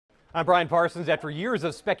I'm Brian Parsons. After years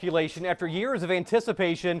of speculation, after years of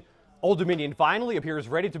anticipation, Old Dominion finally appears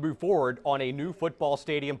ready to move forward on a new football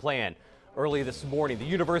stadium plan. Early this morning, the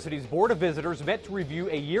university's Board of Visitors met to review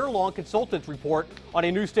a year-long consultants report on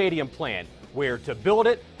a new stadium plan. Where to build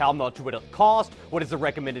it, how much would it cost, what is the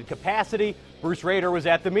recommended capacity. Bruce Rader was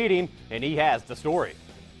at the meeting, and he has the story.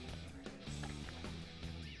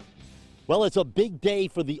 Well, it's a big day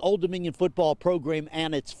for the Old Dominion football program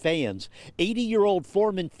and its fans. 80-year-old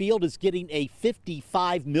Foreman Field is getting a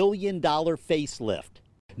 $55 million facelift.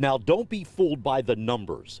 Now, don't be fooled by the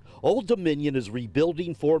numbers. Old Dominion is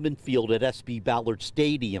rebuilding Foreman Field at SB Ballard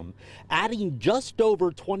Stadium, adding just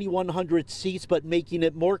over 2,100 seats, but making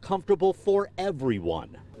it more comfortable for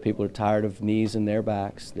everyone. People are tired of knees in their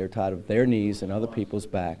backs. They're tired of their knees and other people's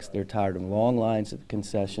backs. They're tired of long lines at the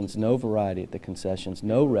concessions, no variety at the concessions,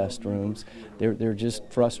 no restrooms. They're just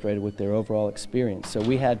frustrated with their overall experience. So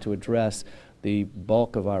we had to address the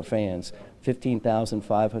bulk of our fans.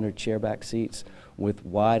 15,500 chairback seats with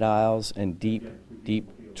wide aisles and deep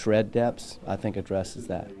tread depths, I think addresses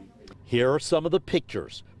that. Here are some of the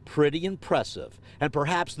pictures. Pretty impressive. And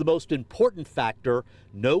perhaps the most important factor,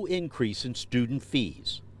 no increase in student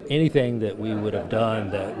fees. Anything that we would have done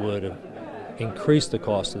that would have increased the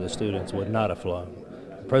cost of the students would not have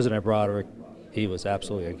flown. President Broderick, he was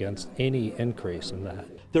absolutely against any increase in that.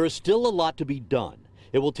 There is still a lot to be done.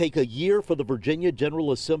 It will take a year for the Virginia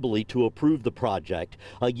General Assembly to approve the project,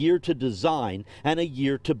 a year to design, and a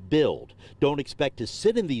year to build. Don't expect to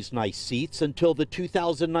sit in these nice seats until the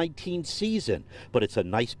 2019 season, but it's a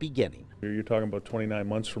nice beginning. You're talking about 29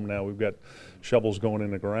 months from now. We've got shovels going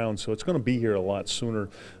in the ground, so it's going to be here a lot sooner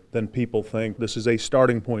than people think. This is a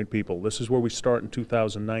starting point, people. This is where we start in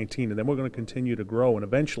 2019, and then we're going to continue to grow, and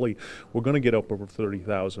eventually we're going to get up over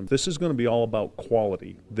 30,000. This is going to be all about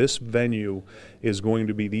quality. This venue is going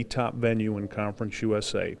to be the top venue in Conference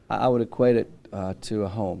USA. I would equate it to a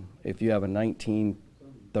home. If you have a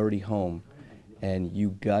 1930 home and you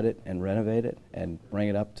gut it and renovate it and bring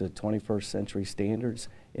it up to 21st century standards,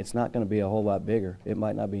 it's not going to be a whole lot bigger. It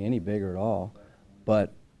might not be any bigger at all,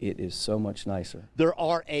 but it is so much nicer. There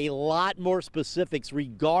are a lot more specifics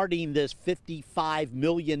regarding this $55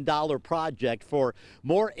 million project. For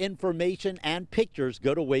more information and pictures,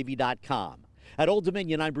 go to wavy.com. At Old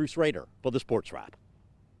Dominion, I'm Bruce Rader for the Sports Wrap.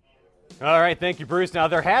 All right, thank you, Bruce. Now,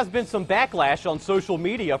 there has been some backlash on social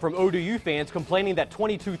media from ODU fans complaining that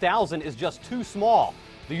 22,000 is just too small.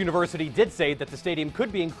 The university did say that the stadium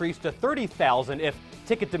could be increased to 30,000 if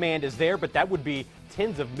ticket demand is there, but that would be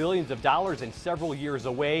tens of millions of dollars and several years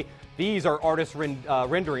away. These are artist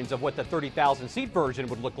renderings of what the 30,000 seat version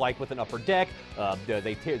would look like with an upper deck.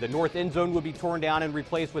 The north end zone would be torn down and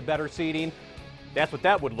replaced with better seating. That's what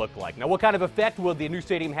that would look like. Now, what kind of effect will the new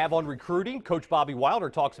stadium have on recruiting? Coach Bobby Wilder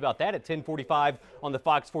talks about that at 10:45 on the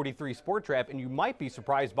Fox 43 Sports Wrap, and you might be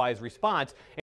surprised by his response.